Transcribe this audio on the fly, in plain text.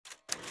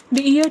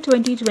The year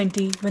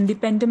 2020, when the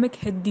pandemic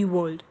hit the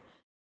world.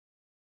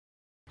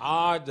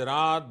 आज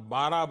रात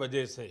 12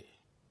 बजे से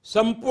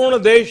संपूर्ण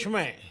देश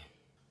में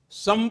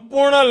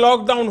संपूर्ण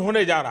लॉकडाउन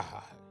होने जा रहा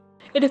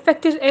है। It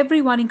affected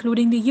everyone,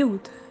 including the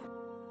youth.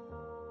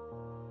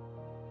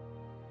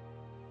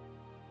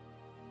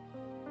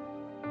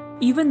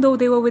 Even though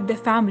they were with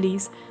their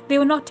families, they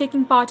were not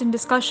taking part in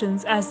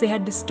discussions as they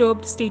had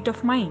disturbed state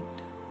of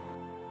mind.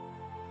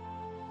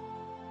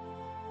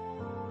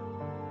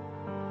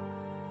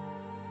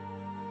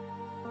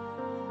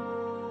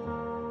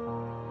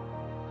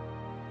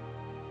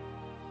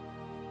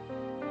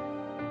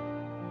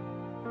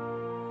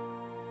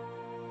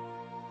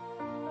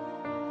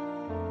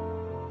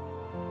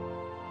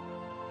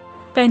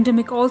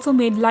 Pandemic also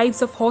made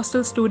lives of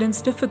hostel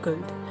students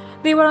difficult.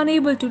 They were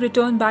unable to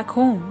return back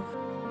home.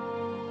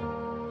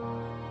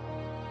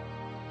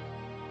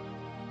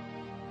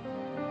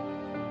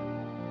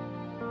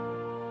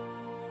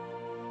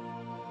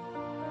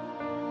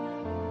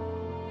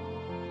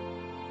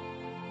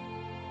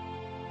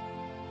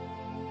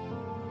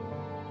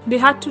 They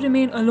had to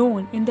remain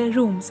alone in their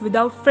rooms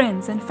without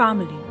friends and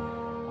family.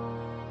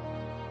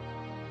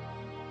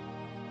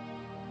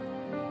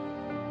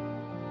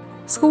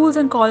 Schools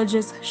and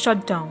colleges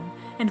shut down,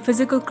 and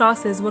physical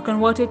classes were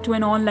converted to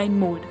an online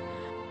mode.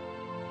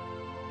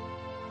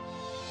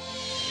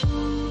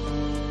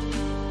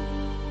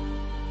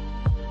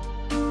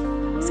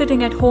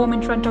 Sitting at home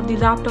in front of the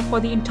laptop for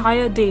the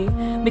entire day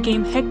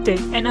became hectic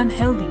and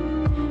unhealthy.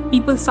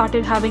 People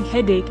started having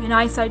headache and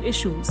eyesight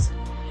issues.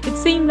 It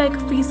seemed like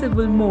a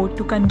feasible mode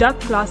to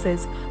conduct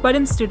classes, but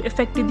instead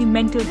affected the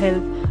mental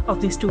health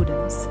of the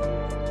students.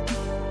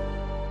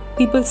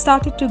 People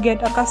started to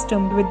get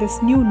accustomed with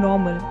this new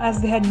normal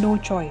as they had no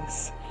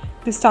choice.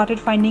 They started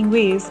finding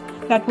ways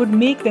that would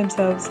make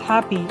themselves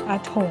happy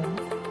at home.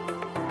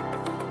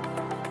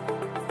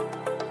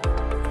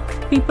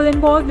 People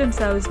involved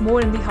themselves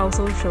more in the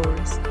household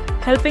chores,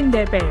 helping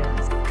their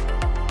parents.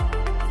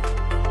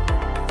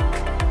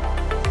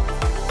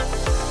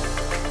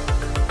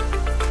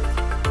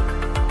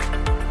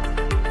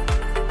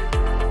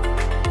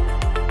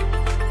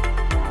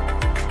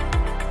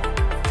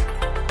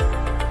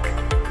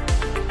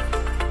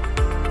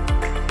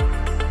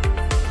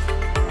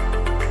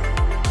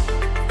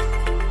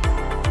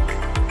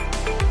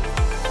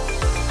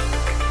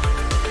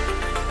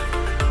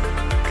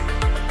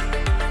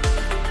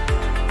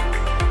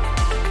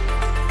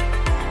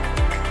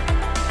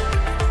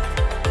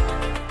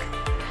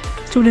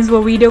 Students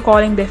were video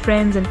calling their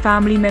friends and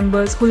family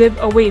members who lived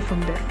away from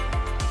them.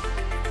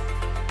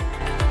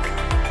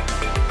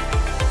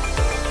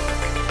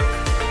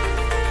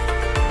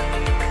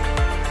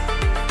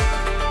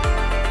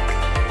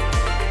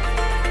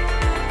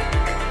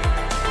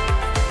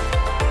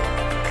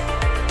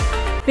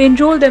 They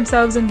enrolled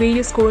themselves in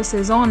various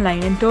courses,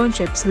 online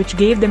internships, which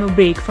gave them a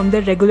break from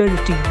their regular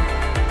routine.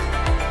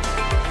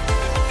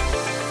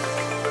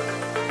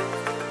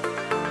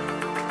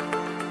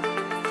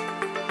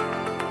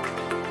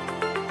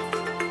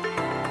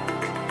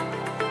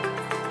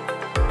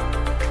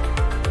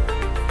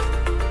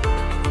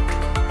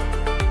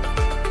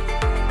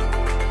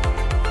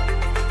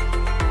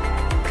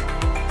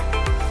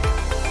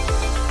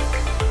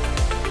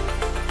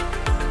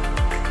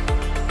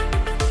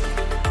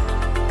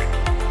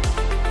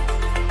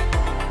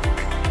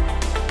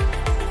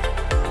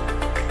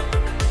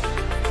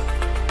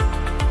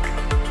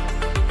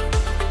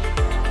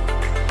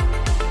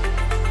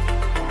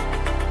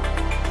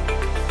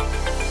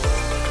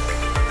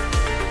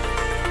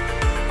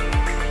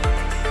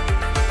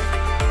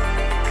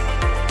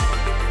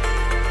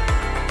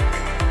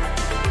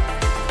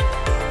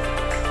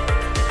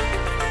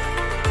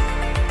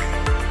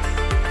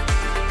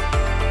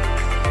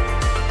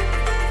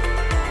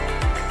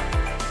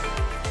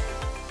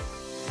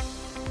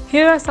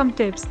 Here are some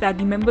tips that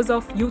the members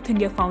of Youth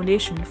India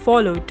Foundation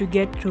followed to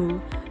get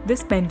through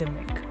this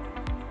pandemic.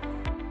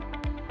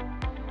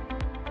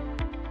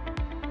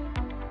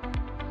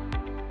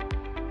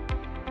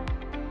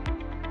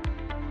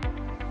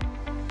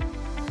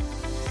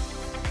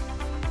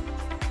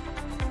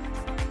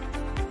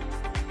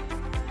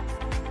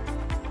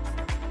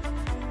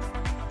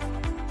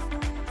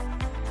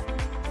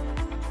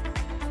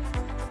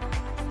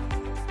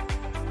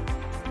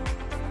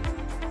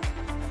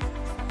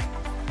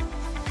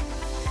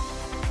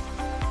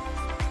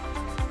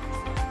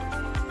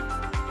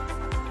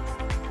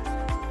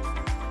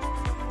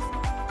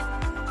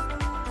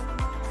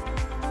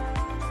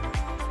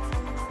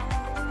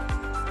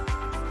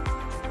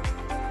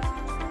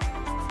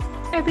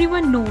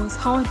 Everyone knows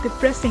how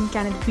depressing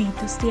can it be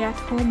to stay at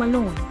home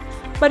alone,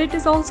 but it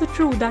is also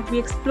true that we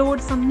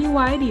explored some new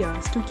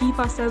ideas to keep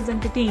ourselves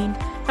entertained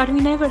that we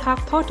never have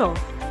thought of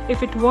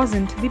if it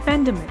wasn't the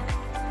pandemic.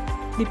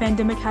 The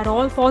pandemic had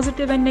all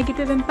positive and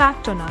negative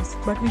impact on us,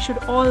 but we should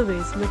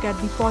always look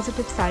at the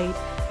positive side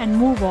and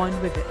move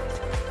on with it.